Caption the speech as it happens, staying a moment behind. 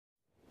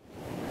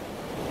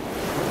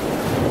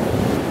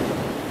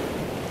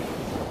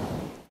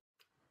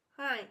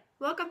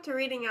welcome to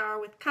Reading Hour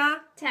with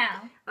Ka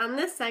Tao. On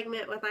this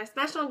segment, with our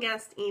special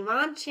guest,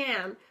 Yvonne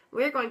Chan,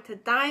 we're going to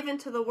dive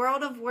into the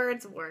world of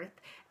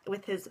Wordsworth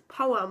with his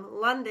poem,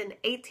 London,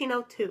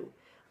 1802.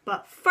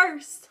 But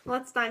first,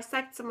 let's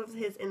dissect some of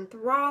his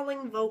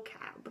enthralling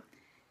vocab.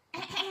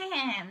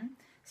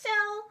 So,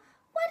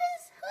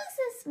 who's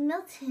this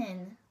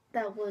Milton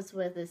that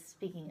Wordsworth is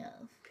speaking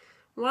of?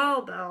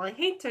 Well, Belle, I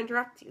hate to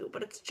interrupt you,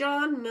 but it's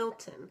John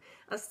Milton,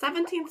 a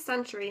 17th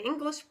century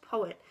English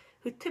poet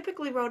who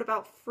typically wrote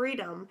about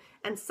freedom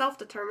and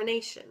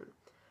self-determination.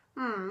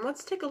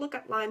 Let's take a look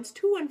at lines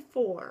 2 and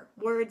 4,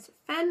 words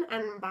fen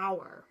and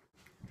bower.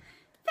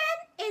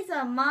 Fen is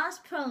a moss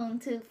prone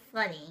to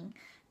flooding.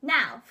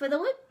 Now, for the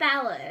word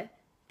bower,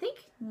 think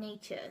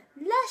nature,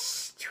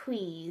 lush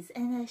trees,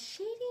 and a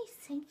shady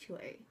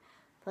sanctuary.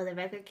 For the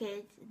record,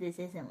 kids, this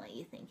isn't what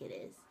you think it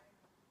is.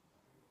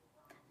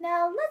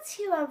 Now, let's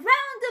hear a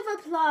round of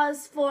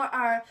applause for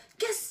our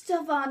guest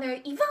of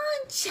honor,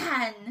 Yvonne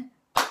Chan.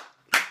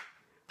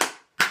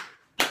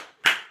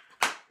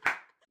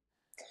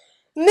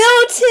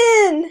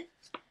 Milton!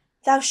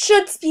 Thou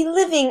shouldst be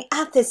living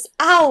at this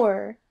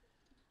hour.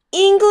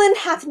 England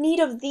hath need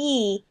of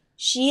thee.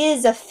 She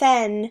is a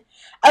fen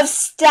of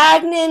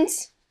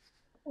stagnant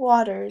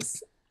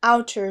waters,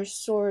 outer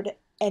sword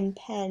and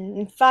pen.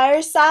 And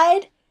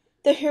fireside,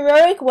 the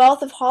heroic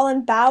wealth of hall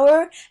and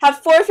bower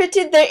have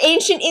forfeited their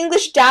ancient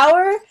English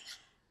dower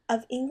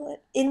of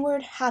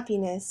inward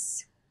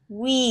happiness.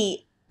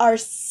 We are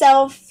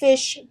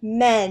selfish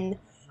men.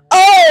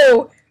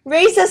 Oh,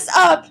 raise us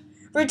up!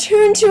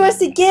 Return to us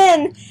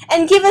again,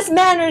 and give us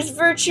manners,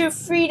 virtue,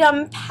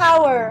 freedom,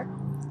 power.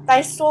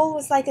 Thy soul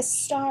was like a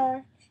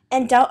star,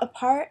 and doubt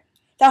apart,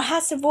 thou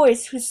hast a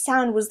voice whose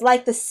sound was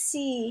like the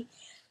sea,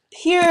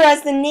 pure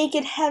as the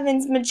naked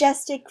heavens,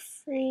 majestic,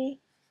 free.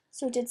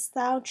 So didst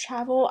thou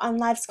travel on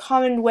life's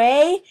common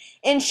way,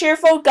 in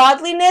cheerful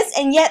godliness,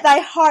 and yet thy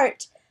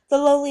heart the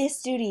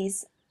lowliest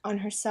duties on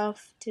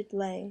herself did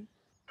lay.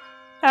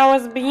 That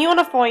was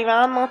beautiful,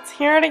 Yvonne. Let's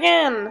hear it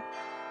again.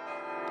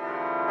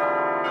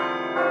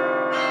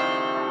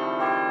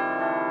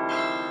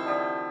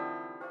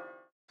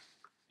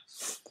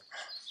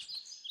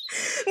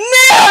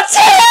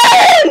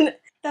 Milton!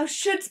 Thou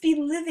shouldst be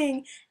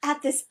living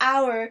at this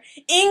hour.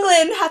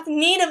 England hath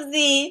need of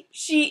thee.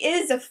 She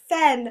is a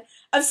fen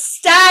of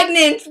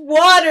stagnant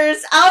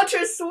waters,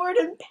 outer sword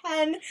and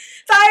pen.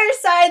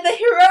 Fireside, the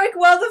heroic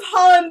wealth of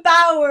hall and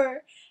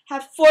bower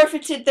have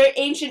forfeited their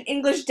ancient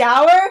English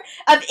dower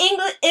of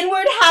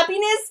inward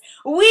happiness.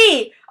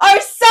 We are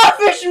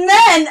selfish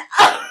men.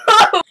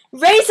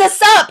 Raise us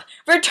up,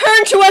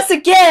 return to us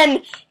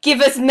again,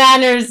 give us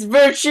manners,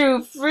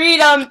 virtue,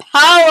 freedom,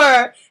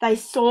 power. Thy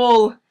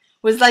soul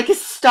was like a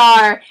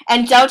star,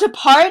 and doubt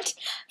apart,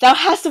 thou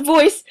hast a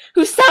voice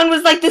whose sound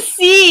was like the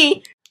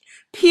sea,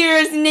 pure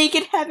as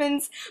naked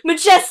heavens,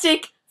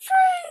 majestic,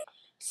 free.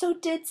 So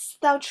didst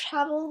thou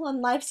travel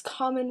on life's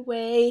common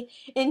way,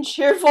 in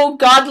cheerful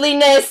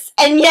godliness,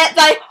 and yet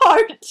thy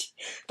heart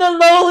the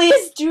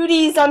lowliest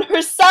duties on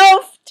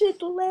herself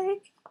did lay.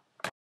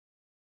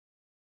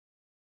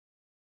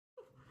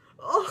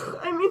 Oh,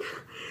 I mean,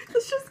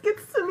 this just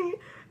gets to me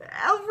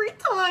every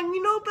time,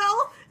 you know,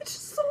 Belle? It's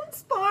just so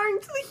inspiring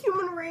to the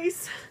human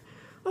race.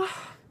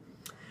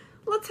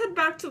 Let's head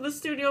back to the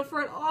studio for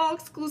an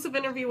all-exclusive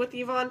interview with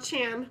Yvonne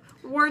Chan,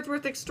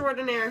 Wordsworth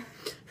extraordinaire.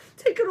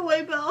 Take it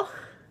away, Belle.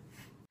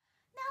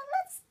 Now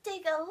let's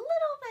dig a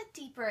little bit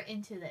deeper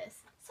into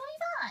this. So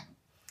Yvonne,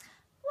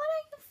 what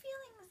are your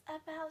feelings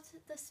about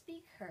the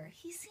speaker?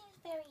 He seems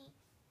very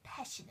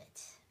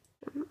passionate.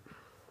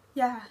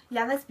 Yeah,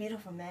 that's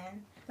beautiful,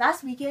 man.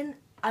 Last weekend,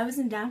 I was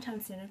in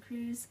downtown Santa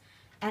Cruz,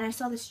 and I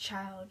saw this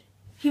child.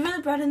 He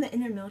really brought in the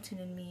inner Milton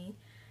in me.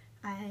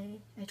 I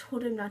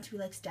told him not to be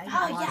like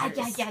stagnant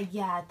waters.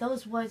 Yeah.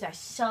 Those words are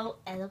so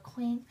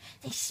eloquent.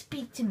 They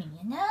speak to me,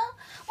 you know?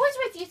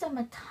 Wordsworth's use of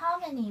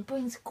metonymy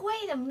brings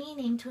greater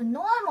meaning to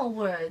normal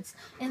words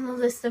in the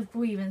list of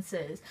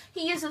grievances.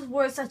 He uses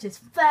words such as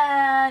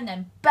fen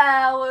and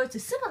bower to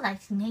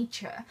symbolize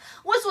nature.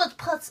 Wordsworth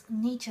puts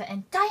nature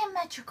in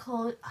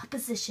diametrical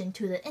opposition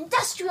to the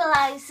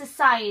industrialized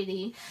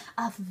society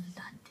of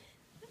London.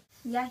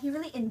 Yeah, he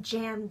really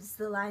enjams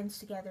the lines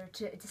together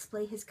to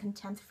display his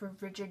contempt for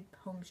rigid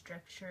poem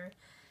structure.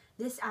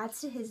 This adds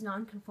to his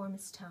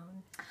nonconformist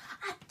tone.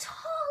 I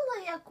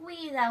totally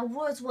agree that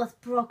Wordsworth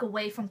broke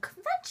away from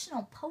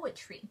conventional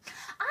poetry.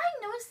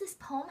 I noticed this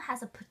poem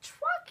has a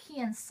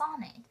Petrarchian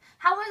sonnet.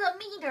 However, the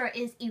meter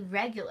is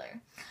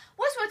irregular.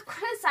 Wordsworth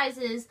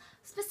criticizes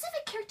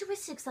specific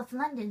characteristics of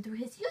London through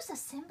his use of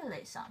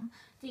symbolism.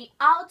 The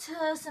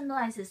altar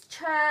symbolizes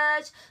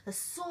church, the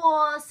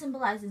sword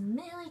symbolizes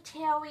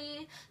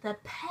military, the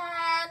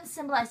pen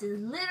symbolizes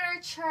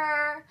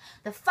literature,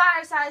 the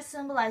fireside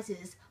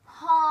symbolizes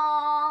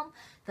home,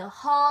 the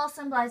hall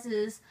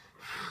symbolizes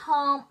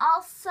home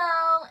also,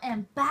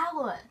 and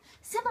bower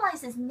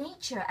symbolizes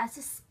nature as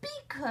the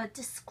speaker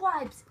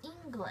describes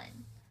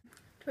England.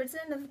 Towards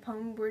the end of the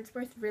poem,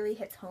 Wordsworth really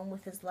hits home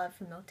with his love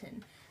for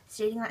Milton,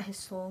 stating that his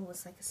soul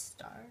was like a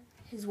star,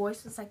 his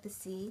voice was like the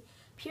sea,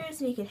 pure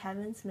as naked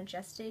heavens,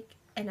 majestic,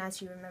 and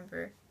as you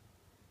remember,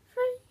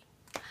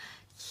 free.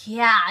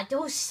 Yeah,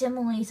 those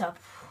similes are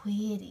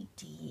pretty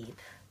deep.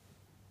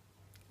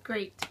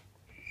 Great.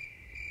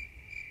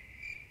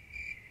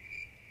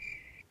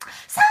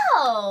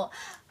 So,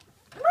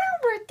 now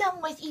we're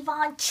done with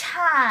Yvonne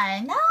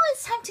Chan. Now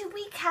it's time to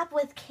recap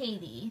with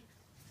Katie.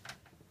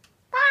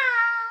 Bye!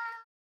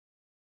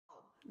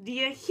 Do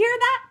you hear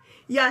that?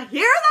 You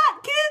hear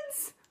that,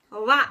 kids?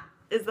 That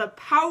is the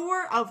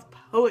power of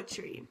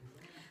poetry.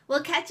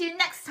 We'll catch you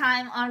next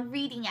time on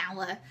Reading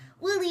Hour.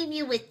 We'll leave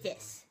you with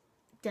this.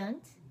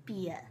 Don't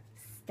be a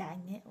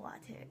stagnant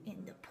water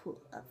in the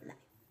pool of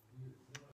life.